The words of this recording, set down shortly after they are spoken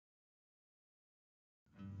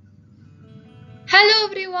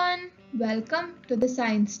everyone, welcome to the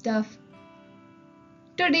Science Stuff.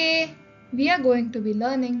 Today we are going to be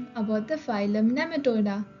learning about the phylum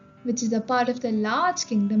Nematoda, which is a part of the large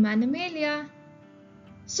kingdom Animalia.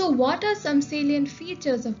 So what are some salient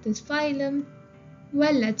features of this phylum?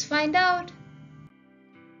 Well, let's find out.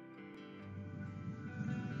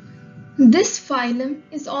 This phylum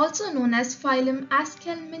is also known as phylum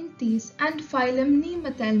Aschelminthes and phylum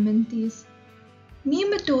Nemathelminthes.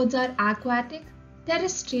 Nematodes are aquatic,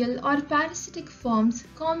 terrestrial or parasitic forms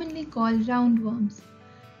commonly called roundworms.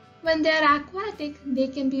 When they are aquatic, they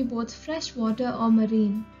can be both freshwater or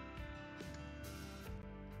marine.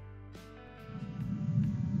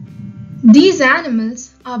 These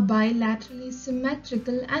animals are bilaterally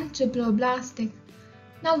symmetrical and triploblastic.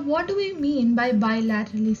 Now, what do we mean by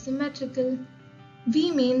bilaterally symmetrical?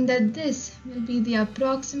 We mean that this will be the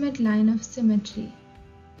approximate line of symmetry.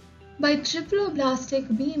 By triploblastic,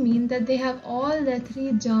 we mean that they have all the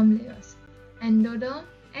three germ layers: endoderm,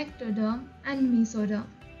 ectoderm, and mesoderm.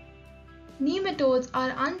 Nematodes are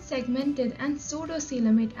unsegmented and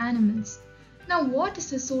pseudocoelomate animals. Now, what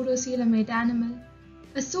is a pseudocoelomate animal?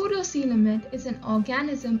 A pseudocoelomate is an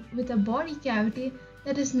organism with a body cavity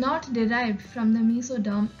that is not derived from the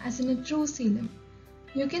mesoderm as in a true coelom.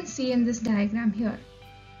 You can see in this diagram here.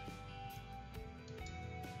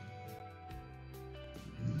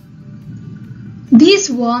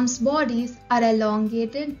 These worms' bodies are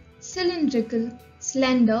elongated, cylindrical,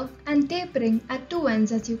 slender, and tapering at two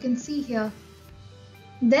ends, as you can see here.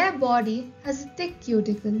 Their body has a thick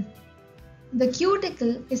cuticle. The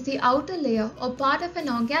cuticle is the outer layer or part of an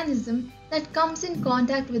organism that comes in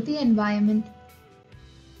contact with the environment.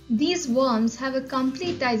 These worms have a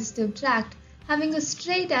complete digestive tract, having a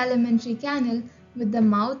straight alimentary canal with the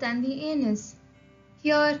mouth and the anus.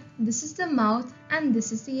 Here, this is the mouth and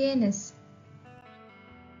this is the anus.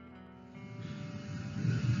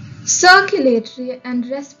 Circulatory and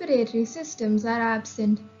respiratory systems are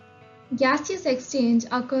absent. Gaseous exchange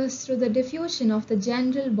occurs through the diffusion of the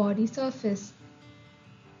general body surface.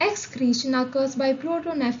 Excretion occurs by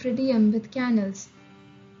protonephridium with canals.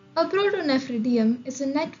 A protonephridium is a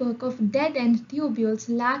network of dead-end tubules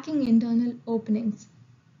lacking internal openings.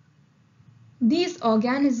 These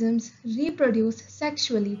organisms reproduce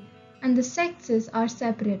sexually and the sexes are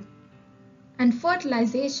separate, and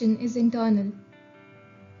fertilization is internal.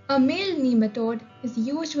 A male nematode is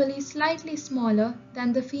usually slightly smaller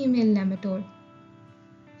than the female nematode.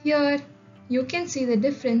 Here, you can see the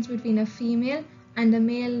difference between a female and a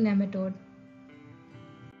male nematode.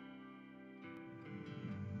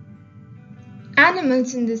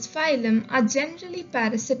 Animals in this phylum are generally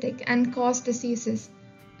parasitic and cause diseases.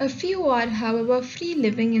 A few are, however, free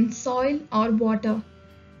living in soil or water.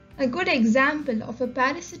 A good example of a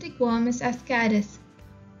parasitic worm is Ascaris.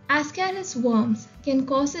 Ascaris worms can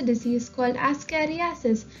cause a disease called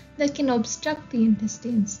ascariasis that can obstruct the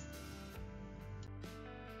intestines.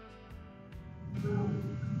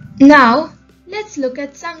 Now, let's look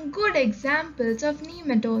at some good examples of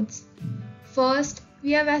nematodes. First,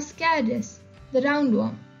 we have Ascaris, the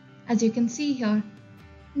roundworm, as you can see here.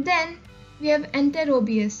 Then, we have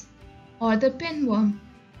Enterobius, or the pinworm.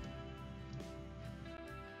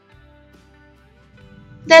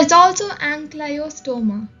 There's also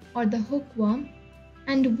Ankylostoma, or the hookworm,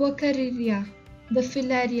 and Wuchereria, the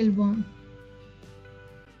filarial worm.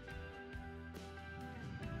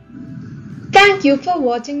 Thank you for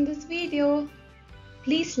watching this video.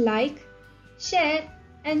 Please like, share,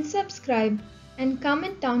 and subscribe, and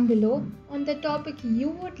comment down below on the topic you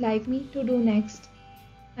would like me to do next.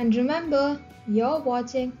 And remember, you're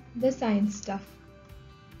watching the Science Stuff.